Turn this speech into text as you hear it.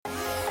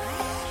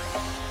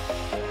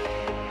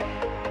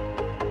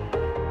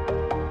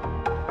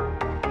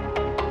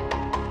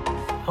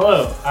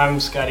Hello, I'm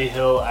Scotty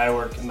Hill. I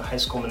work in the high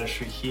school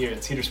ministry here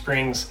at Cedar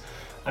Springs.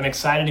 I'm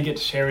excited to get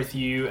to share with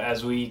you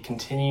as we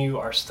continue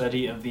our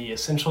study of the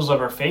essentials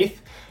of our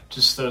faith,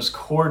 just those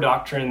core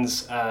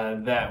doctrines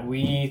that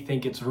we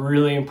think it's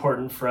really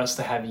important for us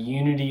to have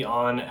unity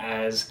on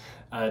as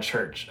a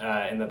church,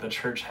 and that the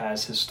church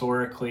has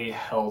historically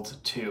held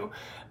to.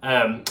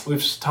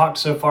 We've talked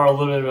so far a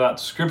little bit about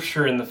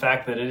Scripture and the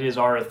fact that it is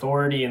our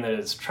authority and that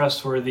it's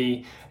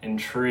trustworthy and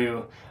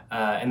true.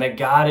 And that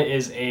God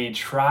is a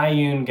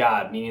triune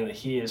God, meaning that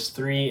He is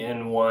three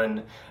in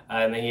one,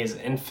 and that He is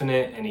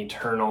infinite and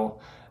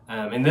eternal.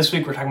 And this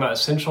week we're talking about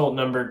essential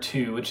number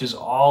 2, which is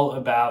all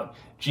about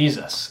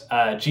Jesus.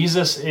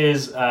 Jesus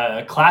is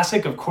a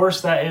classic. Of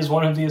course, that is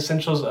one of the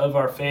essentials of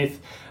our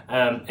faith,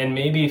 and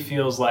maybe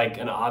feels like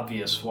an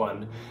obvious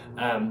one.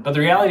 But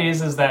the reality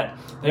is that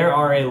there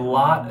are a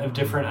lot of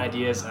different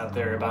ideas out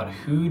there about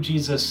who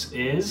Jesus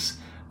is,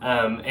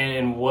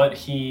 and what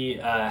He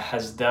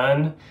has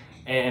done,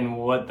 and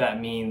what that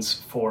means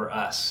for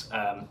us.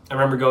 I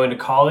remember going to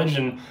college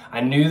and I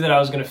knew that I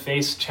was going to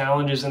face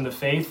challenges in the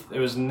faith. There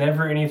was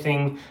never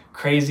anything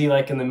crazy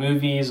like in the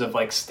movies of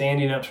like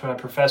standing up to my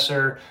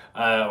professor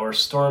or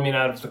storming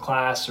out of the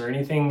class or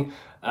anything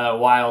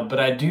wild.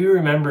 But I do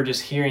remember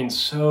just hearing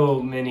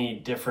so many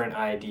different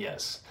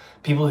ideas.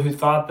 People who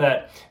thought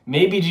that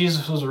maybe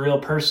Jesus was a real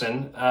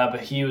person,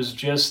 but He was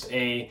just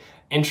a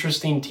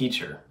interesting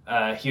teacher.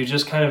 He was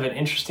just kind of an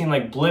interesting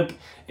like blip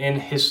in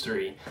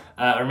history.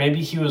 Or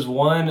maybe He was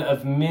one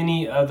of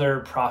many other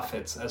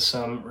prophets, as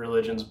some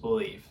religions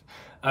believe.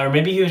 Or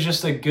maybe He was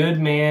just a good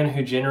man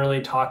who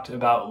generally talked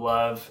about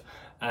love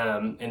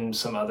and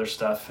some other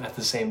stuff at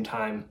the same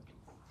time.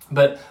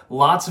 But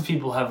lots of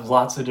people have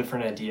lots of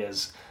different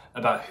ideas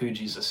about who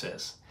Jesus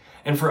is.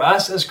 And for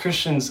us as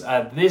Christians,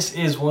 this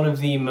is one of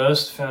the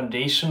most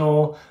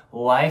foundational,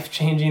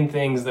 life-changing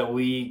things that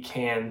we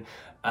can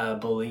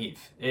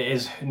believe. It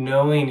is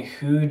knowing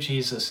who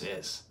Jesus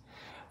is.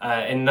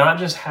 And not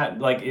just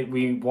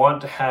we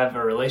want to have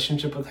a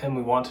relationship with Him,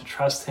 we want to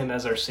trust Him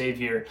as our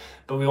Savior,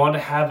 but we want to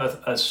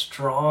have a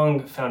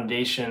strong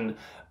foundation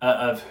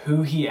of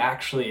who He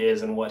actually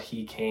is and what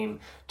He came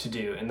to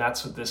do. And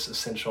that's what this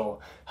essential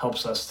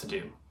helps us to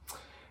do.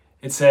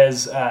 It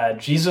says,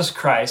 Jesus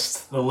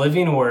Christ, the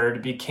living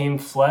Word, became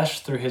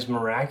flesh through His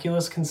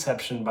miraculous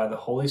conception by the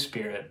Holy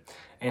Spirit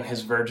and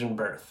His virgin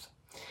birth.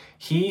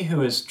 He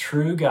who is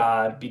true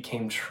God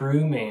became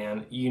true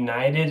man,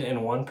 united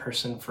in one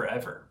person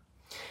forever.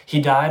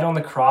 He died on the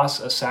cross,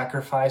 a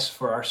sacrifice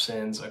for our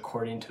sins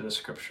according to the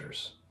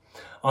Scriptures.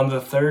 On the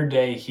third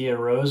day He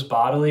arose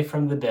bodily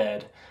from the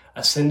dead,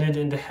 ascended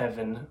into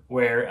heaven,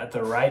 where at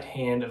the right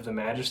hand of the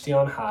Majesty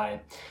on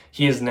high,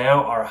 He is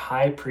now our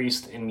high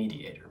priest and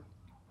mediator.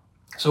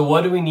 So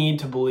what do we need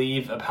to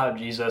believe about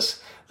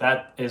Jesus?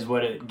 That is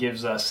what it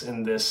gives us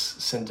in this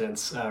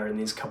sentence, or in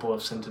these couple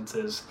of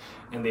sentences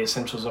in the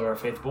essentials of our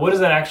faith. But what is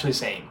that actually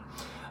saying?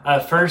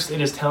 First, it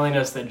is telling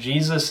us that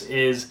Jesus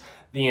is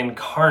the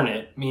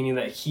incarnate, meaning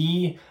that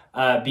He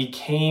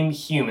became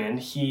human.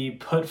 He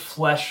put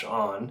flesh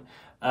on,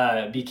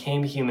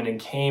 became human, and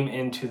came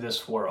into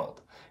this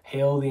world.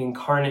 Hail the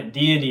incarnate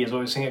deity is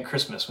what we sing at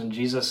Christmas. When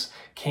Jesus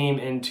came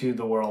into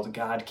the world,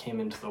 God came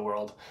into the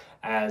world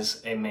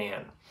as a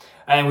man.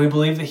 And we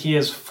believe that He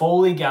is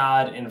fully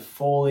God and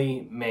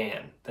fully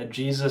man, that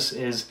Jesus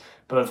is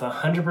both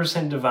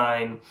 100%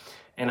 divine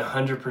and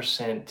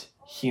 100%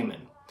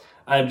 human.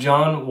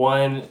 John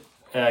 1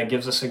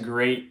 gives us a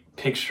great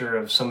picture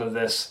of some of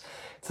this.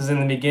 It says, "In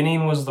the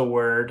beginning was the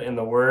Word, and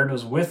the Word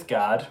was with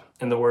God,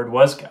 and the Word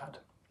was God.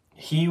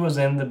 He was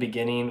in the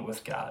beginning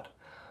with God.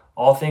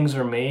 All things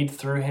were made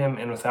through Him,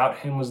 and without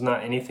Him was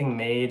not anything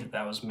made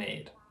that was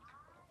made."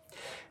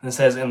 And it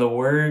says, "And the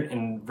Word,"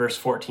 in verse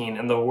 14,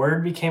 "and the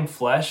Word became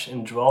flesh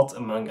and dwelt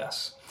among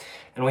us.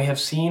 And we have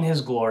seen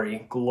His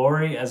glory,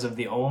 glory as of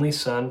the only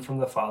Son from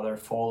the Father,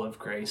 full of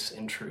grace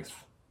and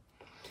truth."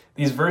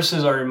 These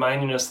verses are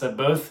reminding us that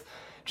both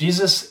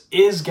Jesus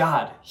is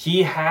God.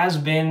 He has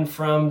been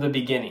from the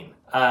beginning.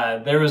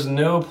 There was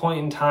no point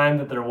in time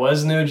that there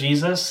was no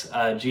Jesus.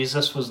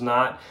 Jesus was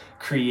not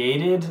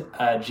created.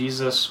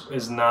 Jesus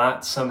is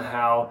not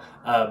somehow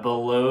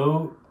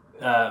below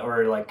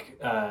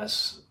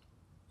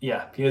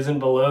He isn't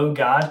below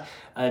God.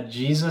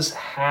 Jesus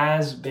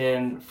has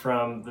been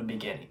from the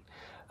beginning.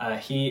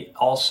 He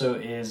also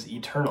is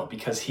eternal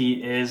because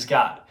He is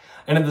God.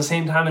 And at the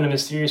same time, in a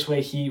mysterious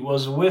way, He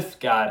was with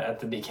God at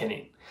the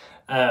beginning.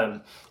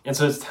 And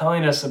so it's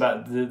telling us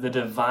about the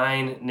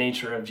divine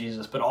nature of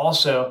Jesus, but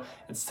also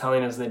it's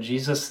telling us that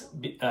Jesus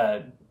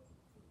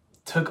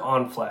took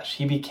on flesh.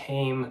 He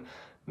became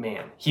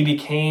man. He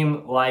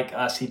became like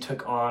us. He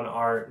took on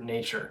our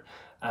nature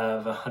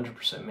of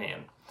 100%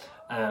 man.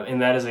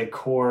 And that is a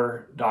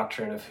core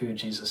doctrine of who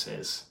Jesus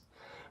is.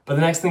 But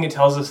the next thing it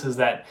tells us is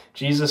that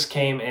Jesus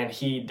came and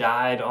He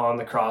died on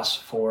the cross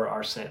for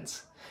our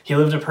sins. He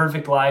lived a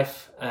perfect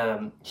life.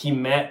 He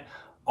met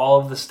all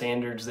of the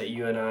standards that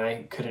you and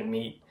I couldn't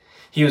meet.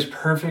 He was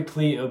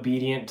perfectly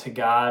obedient to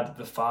God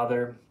the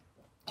Father.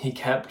 He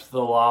kept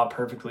the law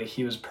perfectly.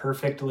 He was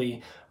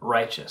perfectly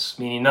righteous,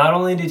 meaning not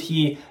only did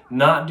he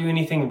not do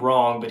anything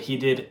wrong, but he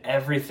did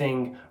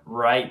everything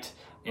right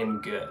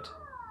and good.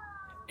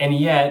 And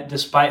yet,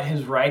 despite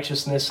his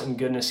righteousness and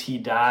goodness, he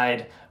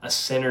died a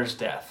sinner's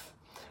death.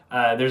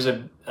 There's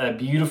a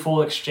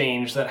beautiful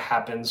exchange that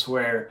happens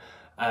where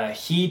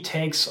he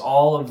takes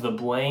all of the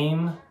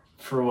blame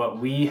for what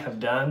we have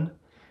done,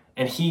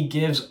 and he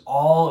gives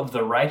all of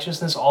the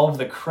righteousness, all of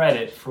the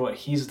credit for what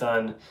he's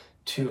done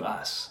to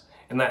us.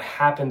 And that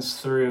happens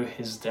through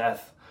his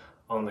death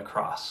on the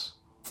cross.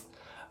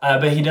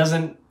 But he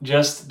doesn't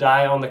just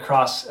die on the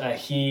cross.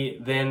 He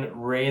then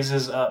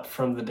raises up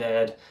from the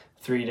dead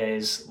 3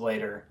 days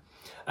later.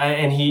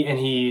 And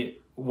he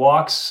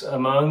walks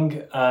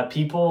among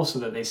people so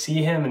that they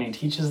see him, and he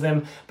teaches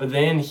them. But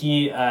then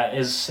he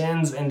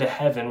ascends into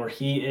heaven, where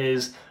he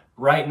is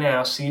right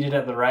now seated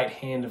at the right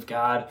hand of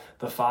God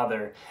the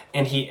Father,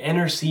 and he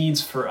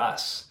intercedes for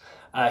us.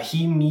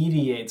 He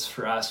mediates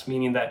for us,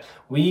 meaning that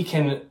we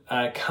can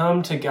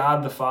come to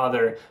God the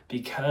Father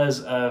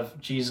because of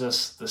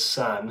Jesus the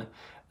Son.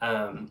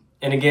 And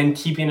again,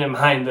 keeping in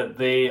mind that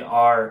they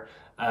are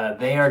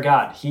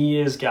God. He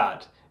is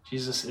God.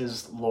 Jesus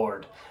is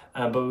Lord.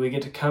 But we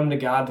get to come to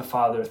God the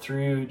Father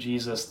through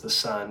Jesus the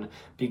Son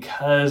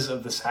because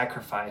of the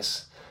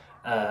sacrifice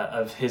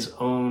of his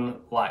own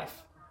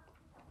life.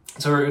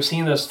 So we're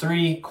seeing those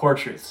three core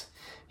truths.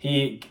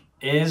 He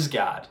is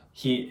God.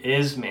 He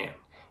is man.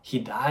 He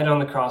died on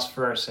the cross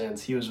for our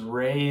sins. He was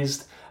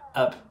raised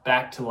up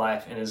back to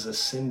life and is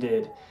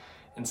ascended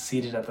and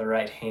seated at the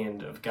right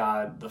hand of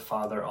God the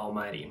Father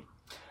Almighty.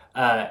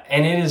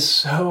 And it is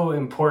so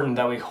important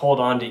that we hold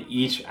on to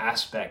each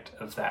aspect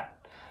of that.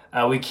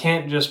 We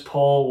can't just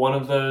pull one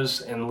of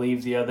those and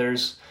leave the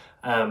others.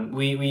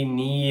 We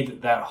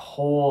need that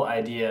whole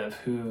idea of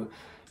who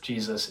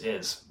Jesus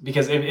is.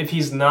 Because if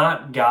he's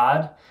not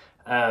God,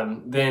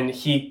 then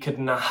he could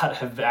not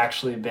have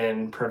actually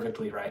been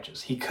perfectly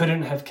righteous. He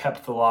couldn't have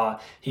kept the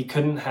law. He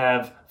couldn't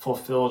have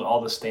fulfilled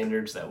all the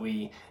standards that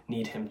we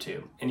need him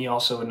to. And he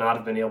also would not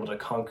have been able to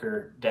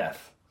conquer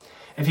death.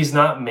 If he's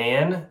not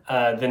man,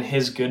 then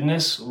his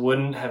goodness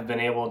wouldn't have been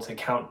able to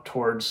count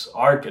towards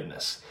our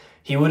goodness.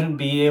 He wouldn't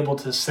be able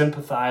to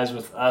sympathize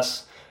with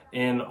us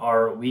in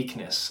our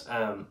weakness.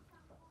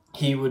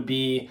 He would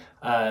be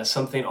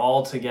something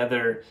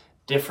altogether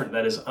different,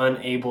 that is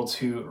unable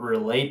to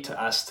relate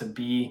to us, to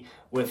be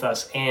with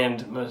us, and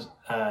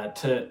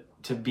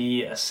to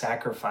be a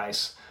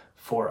sacrifice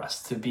for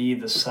us, to be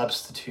the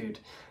substitute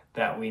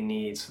that we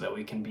need so that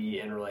we can be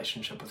in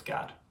relationship with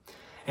God.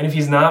 And if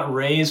he's not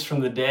raised from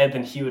the dead,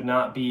 then he would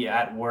not be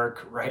at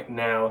work right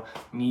now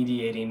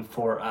mediating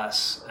for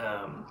us.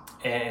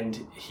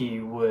 And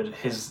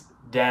his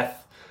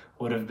death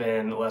would have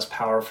been less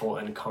powerful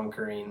in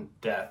conquering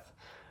death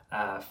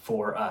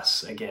for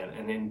us again,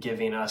 and in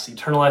giving us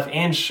eternal life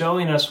and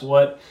showing us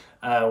what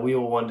we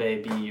will one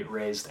day be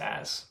raised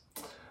as.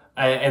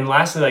 And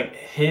lastly, like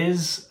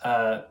his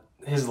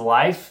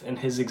life and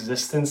his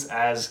existence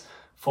as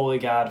fully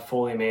God,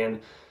 fully man,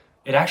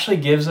 it actually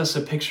gives us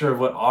a picture of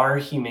what our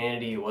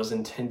humanity was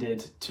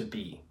intended to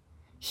be.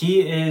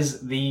 He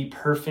is the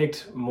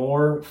perfect,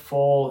 more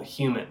full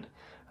human.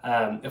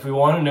 If we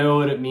want to know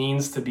what it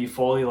means to be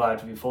fully alive,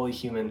 to be fully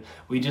human,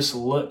 we just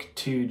look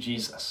to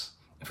Jesus.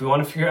 If we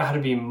want to figure out how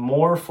to be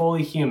more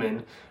fully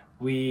human,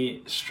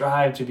 we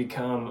strive to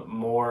become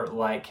more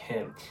like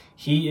him.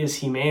 He is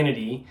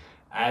humanity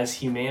as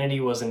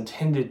humanity was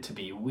intended to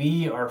be.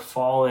 We are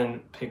fallen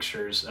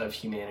pictures of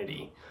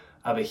humanity,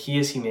 but he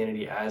is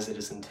humanity as it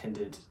is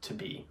intended to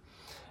be.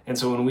 And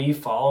so when we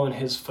follow in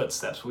his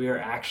footsteps, we are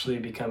actually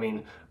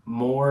becoming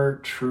more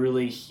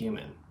truly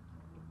human.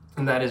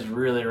 And that is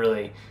really,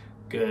 really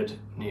good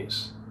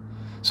news.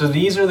 So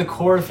these are the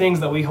core things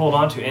that we hold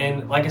on to.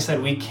 And like I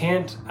said, we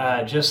can't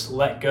just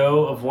let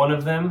go of one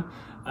of them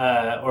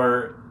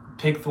or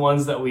pick the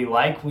ones that we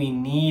like. We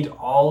need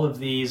all of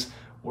these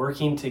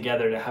working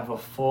together to have a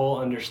full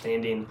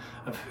understanding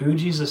of who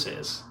Jesus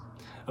is,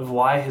 of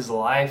why his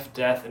life,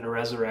 death, and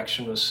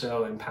resurrection was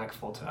so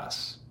impactful to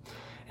us.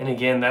 And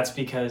again, that's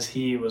because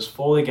he was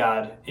fully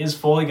God, is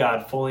fully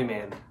God, fully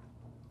man.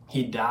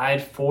 He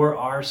died for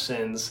our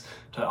sins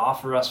to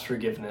offer us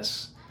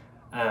forgiveness.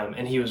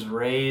 And he was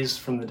raised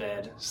from the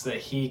dead so that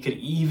he could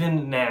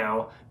even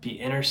now be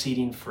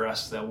interceding for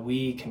us so that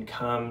we can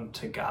come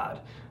to God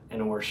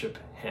and worship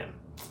him.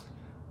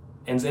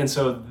 And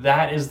so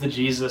that is the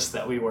Jesus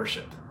that we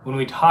worship. When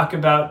we talk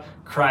about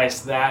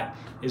Christ, that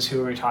is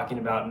who we're talking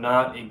about,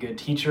 not a good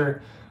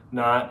teacher,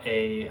 not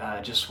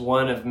just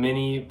one of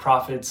many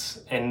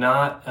prophets, and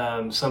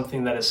not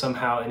something that is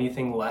somehow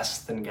anything less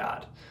than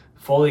God,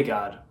 fully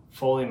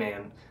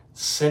man,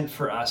 sent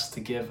for us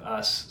to give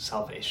us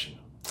salvation.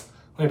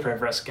 Let me pray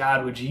for us.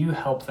 God, would you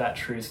help that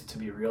truth to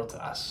be real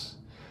to us?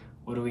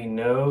 Would we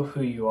know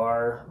who you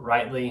are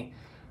rightly?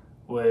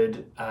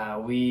 Would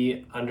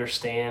we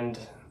understand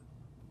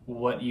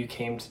what you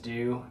came to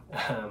do?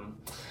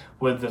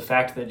 Would the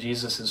fact that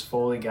Jesus is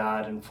fully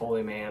God and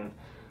fully man,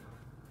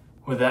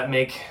 Would that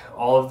make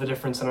all of the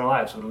difference in our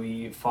lives? Would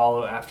we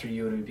follow after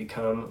you? Would we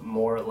become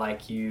more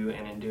like you,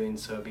 and in doing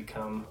so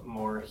become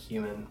more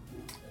human?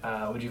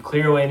 Would you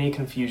clear away any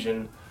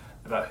confusion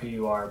about who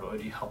you are, but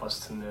would you help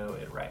us to know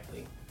it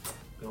rightly?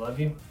 We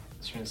love you.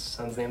 It's your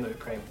son's name that we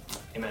pray.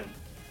 Amen.